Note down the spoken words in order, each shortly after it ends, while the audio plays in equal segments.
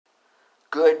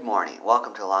Good morning.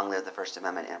 Welcome to Long Live the First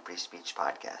Amendment and Free Speech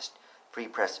podcast. Free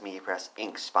Press Media Press,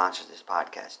 Inc. sponsors this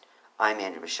podcast. I'm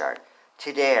Andrew Bouchard.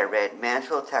 Today I read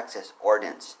Mansfield, Texas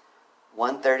Ordinance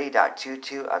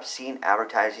 130.22 Obscene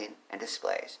Advertising and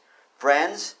Displays.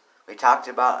 Friends, we talked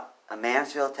about a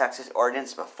Mansfield, Texas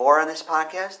ordinance before on this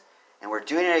podcast, and we're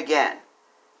doing it again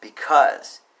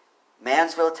because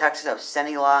Mansfield, Texas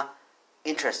obscenity law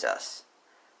interests us.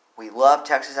 We love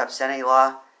Texas obscenity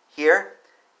law here.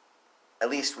 At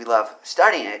least we love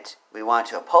studying it. We want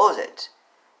to oppose it.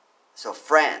 So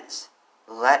friends,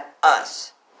 let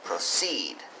us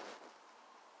proceed.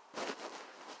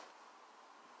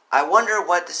 I wonder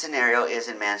what the scenario is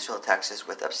in Mansfield, Texas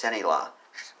with obscenity law.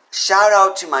 Shout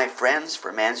out to my friends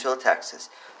from Mansfield,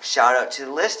 Texas. Shout out to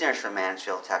the listeners from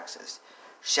Mansfield, Texas.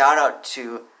 Shout out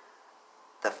to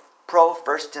the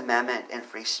pro-First Amendment and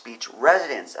free speech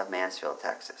residents of Mansfield,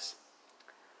 Texas.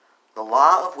 The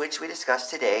law of which we discuss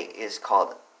today is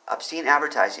called Obscene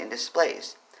Advertising and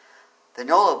Displays. The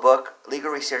NOLA book,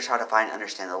 Legal Research How to Find and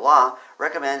Understand the Law,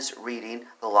 recommends reading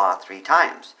the law 3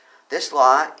 times. This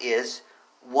law is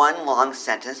one long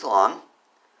sentence long,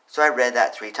 so I read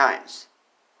that 3 times.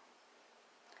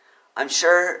 I'm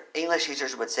sure English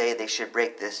teachers would say they should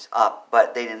break this up,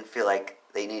 but they didn't feel like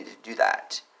they needed to do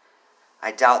that.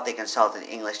 I doubt they consulted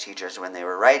English teachers when they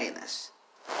were writing this.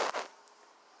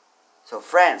 So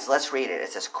friends, let's read it. It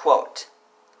says, quote,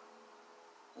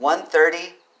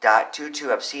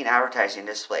 130.22 Obscene Advertising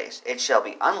Displays. It shall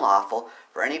be unlawful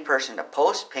for any person to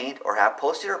post, paint, or have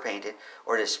posted or painted,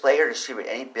 or display or distribute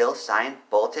any bill, sign,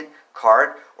 bulletin,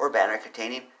 card, or banner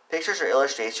containing pictures or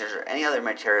illustrations or any other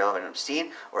material of an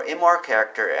obscene or immoral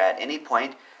character at any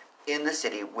point in the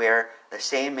city where the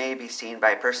same may be seen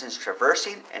by persons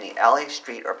traversing any alley,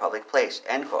 street, or public place.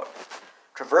 End quote.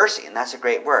 Traversing, that's a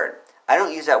great word. I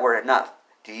don't use that word enough.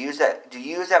 Do you use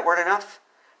that word enough?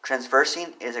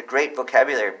 Transversing is a great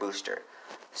vocabulary booster.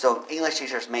 So English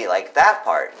teachers may like that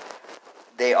part.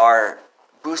 They are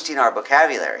boosting our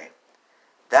vocabulary.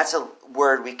 That's a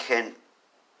word we can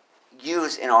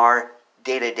use in our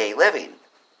day-to-day living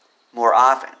more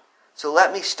often. So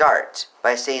let me start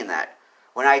by saying that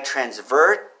when I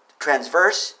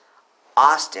transverse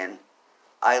Austin,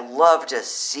 I love to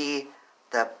see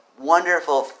the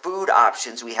wonderful food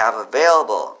options we have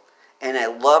available, and I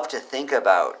love to think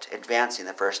about advancing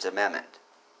the First Amendment.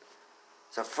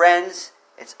 So friends,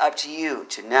 it's up to you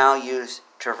to now use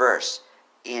traverse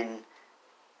in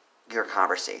your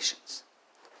conversations.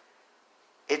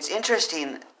 It's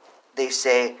interesting, they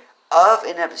say, of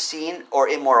an obscene or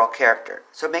immoral character.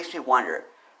 So it makes me wonder,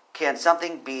 can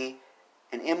something be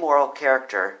an immoral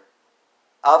character,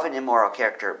 of an immoral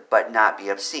character, but not be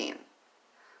obscene?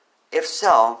 If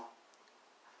so,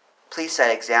 please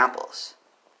cite examples.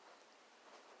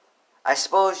 I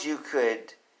suppose you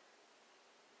could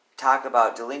talk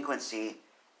about delinquency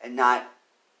and not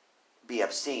be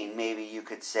obscene. Maybe you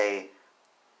could say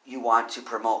you want to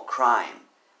promote crime,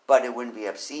 but it wouldn't be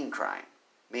obscene crime.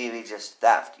 Maybe just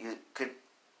theft. You could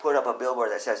put up a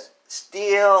billboard that says,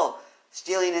 steal!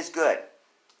 Stealing is good.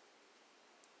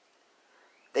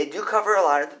 They do cover a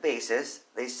lot of the bases.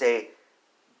 They say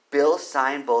bill,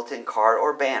 sign, bulletin, card,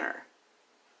 or banner.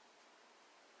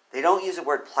 They don't use the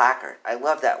word placard. I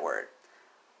love that word.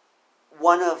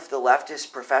 One of the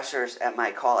leftist professors at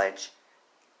my college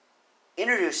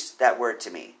introduced that word to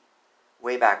me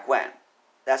way back when.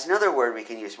 That's another word we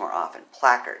can use more often,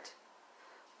 placard.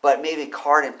 But maybe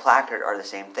card and placard are the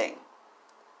same thing.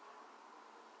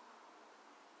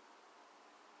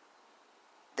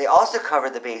 They also cover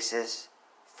the basis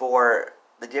for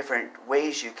the different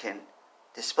ways you can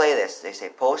display this. They say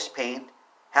post, paint,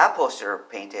 have posted or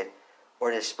painted, or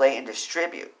display and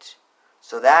distribute.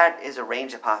 So that is a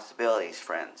range of possibilities,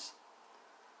 friends.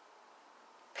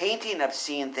 Painting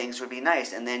obscene things would be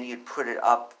nice, and then you'd put it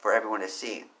up for everyone to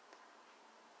see.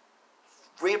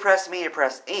 Free Press Media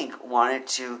Press, Inc. wanted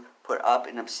to put up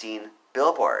an obscene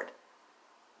billboard.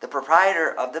 The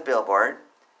proprietor of the billboard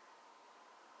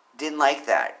didn't like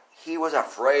that. He was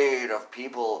afraid of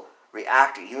people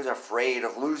reacting. He was afraid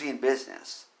of losing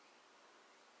business.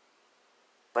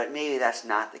 But maybe that's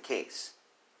not the case.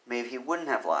 Maybe he wouldn't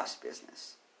have lost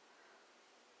business.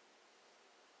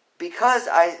 Because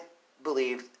I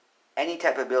believed any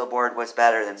type of billboard was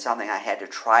better than something I had to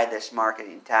try this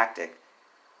marketing tactic,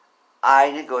 I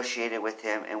negotiated with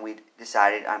him and we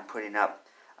decided on putting up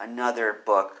another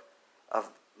book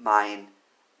of mine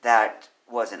that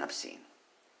wasn't obscene.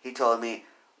 He told me,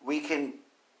 we can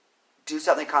do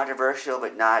something controversial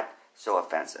but not so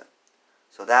offensive.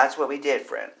 So that's what we did,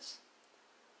 friends.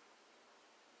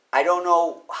 I don't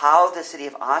know how the city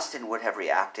of Austin would have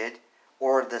reacted,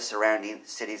 or the surrounding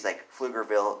cities like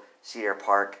Pflugerville, Cedar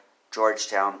Park,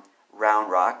 Georgetown, Round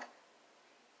Rock.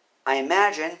 I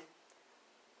imagine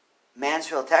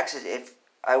Mansfield, Texas, if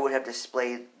I would have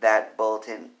displayed that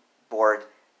bulletin board,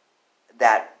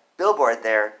 that billboard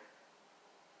there,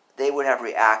 they would have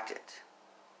reacted.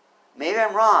 Maybe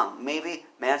I'm wrong. Maybe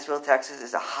Mansfield, Texas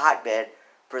is a hotbed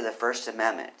for the First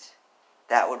Amendment.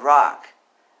 That would rock.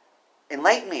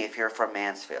 Enlighten me if you're from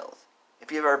Mansfield.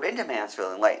 If you've ever been to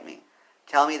Mansfield, enlighten me.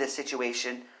 Tell me the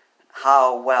situation,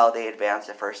 how well they advance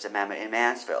the First Amendment in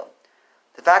Mansfield.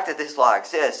 The fact that this law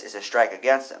exists is a strike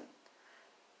against them.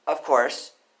 Of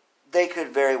course, they could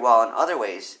very well in other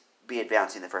ways be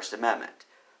advancing the First Amendment.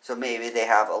 So maybe they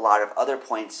have a lot of other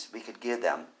points we could give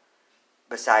them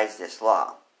besides this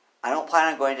law. I don't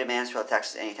plan on going to Mansfield,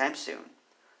 Texas anytime soon.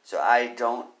 So I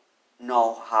don't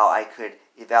know how I could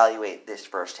evaluate this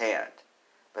firsthand.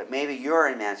 But maybe you're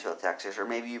in Mansfield, Texas, or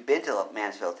maybe you've been to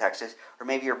Mansfield, Texas, or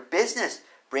maybe your business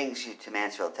brings you to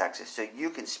Mansfield, Texas, so you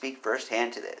can speak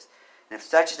firsthand to this. And if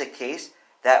such is the case,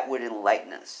 that would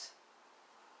enlighten us.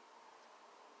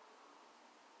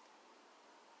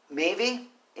 Maybe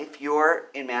if you're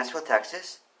in Mansfield,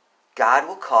 Texas, God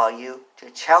will call you to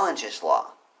challenge this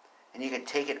law, and you can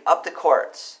take it up the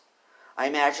courts. I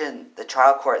imagine the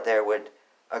trial court there would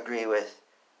agree with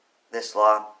this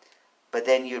law, but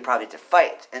then you'd probably have to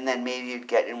fight, and then maybe you'd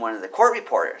get in one of the court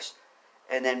reporters,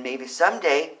 and then maybe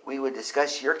someday we would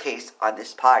discuss your case on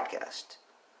this podcast.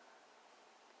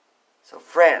 So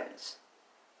friends,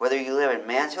 whether you live in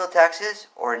Mansfield, Texas,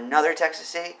 or another Texas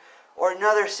city, or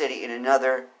another city in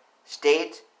another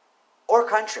state or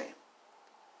country,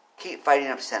 keep fighting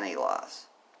obscenity laws.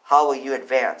 How will you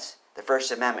advance the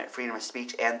First Amendment, freedom of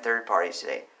speech, and third parties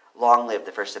today? Long live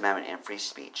the First Amendment and free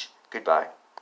speech. Goodbye.